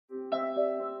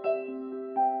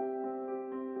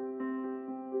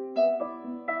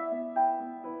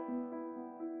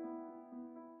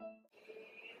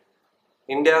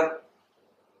India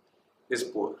is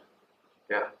poor.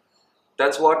 Yeah,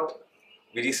 that's what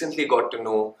we recently got to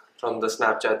know from the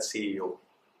Snapchat CEO.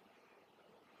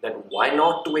 That why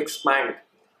not to expand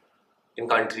in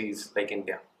countries like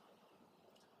India?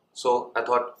 So I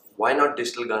thought, why not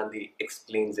Digital Gandhi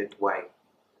explains it why.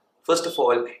 First of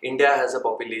all, India has a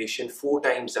population 4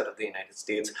 times that of the United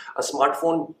States, a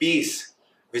smartphone base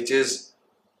which is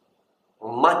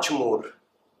much more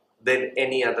than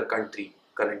any other country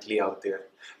currently out there.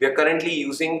 We are currently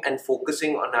using and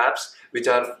focusing on apps which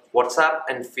are WhatsApp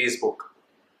and Facebook.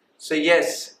 So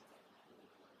yes,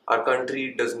 our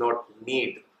country does not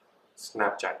need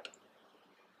Snapchat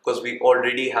because we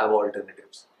already have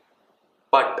alternatives.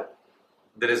 But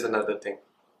there is another thing.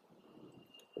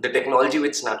 The technology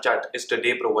which Snapchat is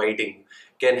today providing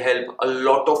can help a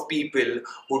lot of people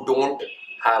who don't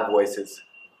have voices.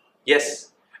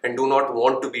 Yes, and do not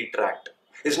want to be tracked.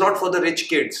 It's not for the rich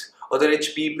kids or the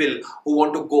rich people who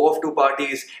want to go off to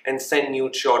parties and send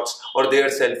nude shots or their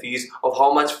selfies of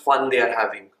how much fun they are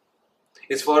having.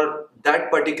 It's for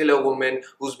that particular woman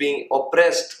who's being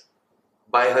oppressed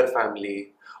by her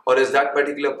family, or is that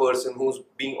particular person who's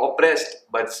being oppressed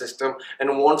by the system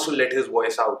and wants to let his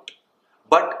voice out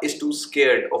but is too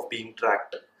scared of being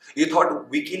tracked. You thought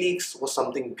WikiLeaks was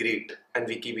something great, and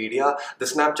Wikipedia, the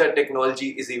Snapchat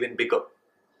technology is even bigger.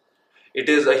 It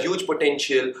is a huge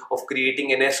potential of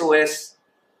creating an SOS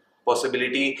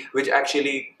possibility which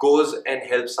actually goes and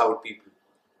helps out people.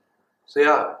 So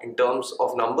yeah, in terms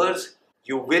of numbers,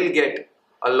 you will get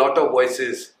a lot of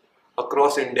voices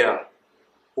across India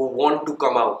who want to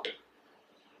come out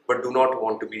but do not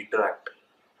want to be tracked.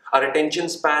 Our attention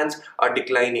spans are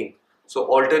declining, so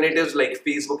alternatives like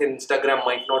Facebook and Instagram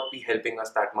might not be helping us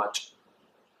that much.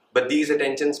 But these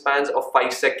attention spans of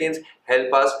 5 seconds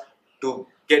help us to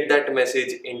get that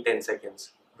message in 10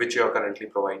 seconds, which you are currently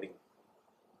providing.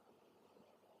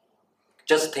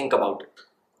 Just think about it,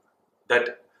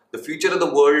 that the future of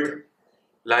the world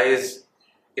lies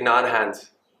in our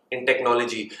hands, in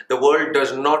technology. The world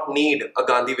does not need a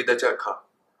Gandhi with a charkha,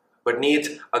 but needs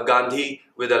a Gandhi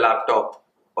with a laptop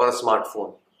or a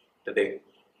smartphone today.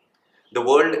 The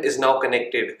world is now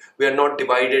connected. We are not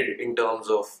divided in terms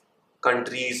of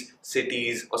countries,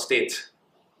 cities, or states.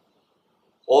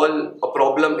 A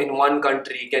problem in one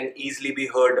country can easily be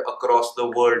heard across the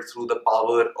world through the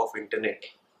power of internet.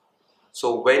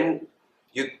 So when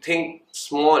you think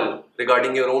small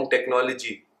regarding your own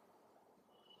technology,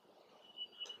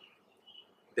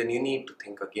 then you need to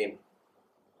think again.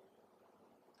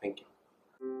 Thank you.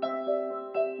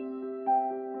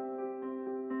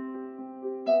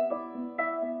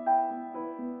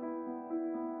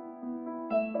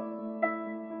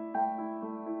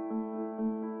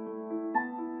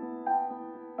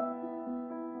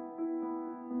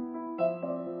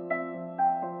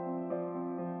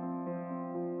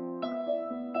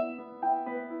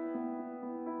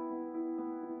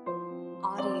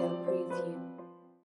 Audio preview.